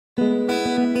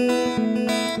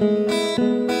At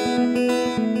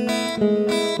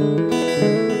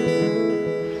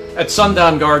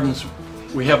Sundown Gardens,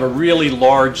 we have a really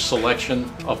large selection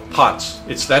of pots.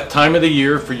 It's that time of the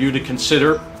year for you to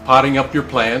consider potting up your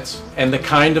plants and the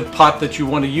kind of pot that you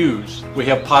want to use. We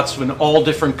have pots in all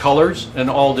different colors and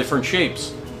all different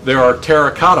shapes. There are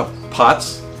terracotta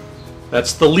pots.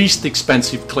 That's the least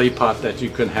expensive clay pot that you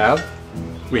can have.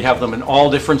 We have them in all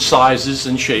different sizes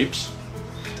and shapes.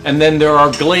 And then there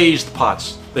are glazed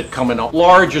pots that come in a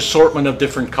large assortment of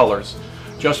different colors.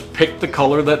 Just pick the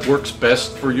color that works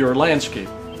best for your landscape.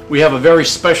 We have a very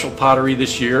special pottery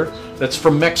this year that's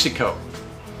from Mexico.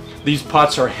 These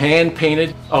pots are hand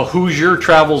painted. A Hoosier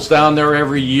travels down there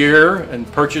every year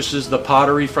and purchases the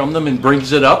pottery from them and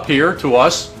brings it up here to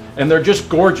us. And they're just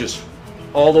gorgeous,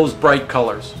 all those bright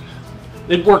colors.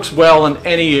 It works well in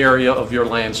any area of your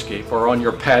landscape or on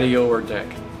your patio or deck.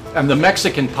 And the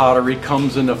Mexican pottery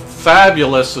comes in a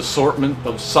fabulous assortment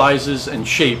of sizes and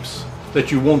shapes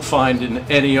that you won't find in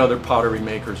any other pottery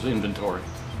maker's inventory.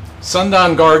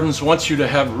 Sundown Gardens wants you to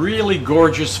have really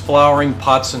gorgeous flowering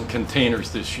pots and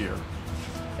containers this year.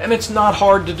 And it's not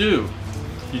hard to do.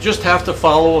 You just have to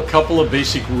follow a couple of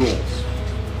basic rules.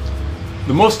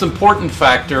 The most important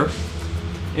factor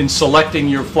in selecting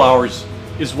your flowers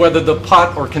is whether the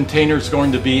pot or container is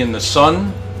going to be in the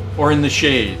sun or in the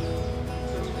shade.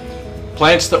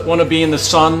 Plants that want to be in the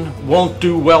sun won't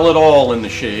do well at all in the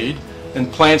shade,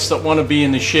 and plants that want to be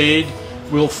in the shade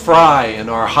will fry in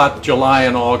our hot July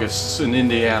and Augusts in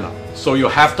Indiana. So you'll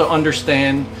have to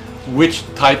understand which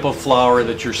type of flower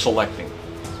that you're selecting.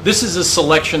 This is a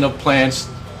selection of plants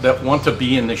that want to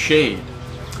be in the shade.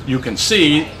 You can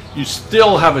see you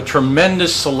still have a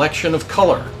tremendous selection of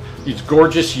color. These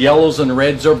gorgeous yellows and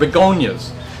reds are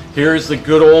begonias. Here's the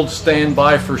good old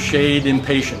standby for shade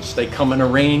impatiens. They come in a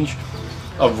range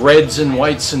of reds and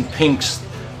whites and pinks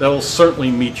that will certainly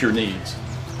meet your needs.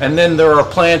 And then there are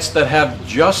plants that have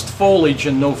just foliage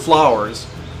and no flowers,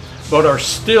 but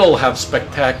still have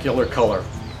spectacular color.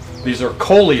 These are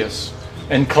coleus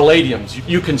and caladiums.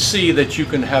 You can see that you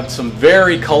can have some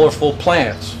very colorful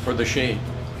plants for the shade.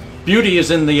 Beauty is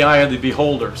in the eye of the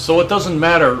beholder, so it doesn't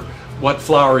matter what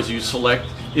flowers you select.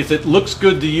 If it looks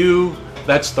good to you,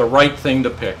 that's the right thing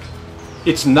to pick.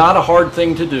 It's not a hard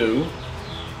thing to do,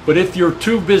 but if you're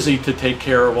too busy to take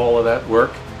care of all of that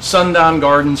work, Sundown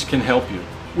Gardens can help you.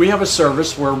 We have a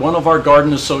service where one of our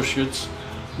garden associates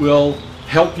will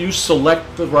help you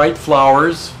select the right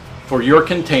flowers for your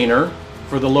container,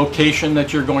 for the location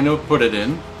that you're going to put it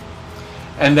in,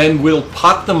 and then we'll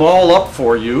pot them all up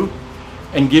for you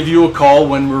and give you a call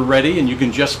when we're ready, and you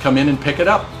can just come in and pick it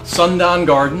up. Sundown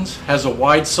Gardens has a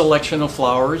wide selection of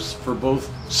flowers for both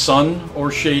sun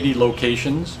or shady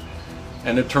locations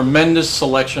and a tremendous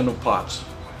selection of pots.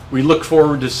 We look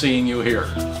forward to seeing you here.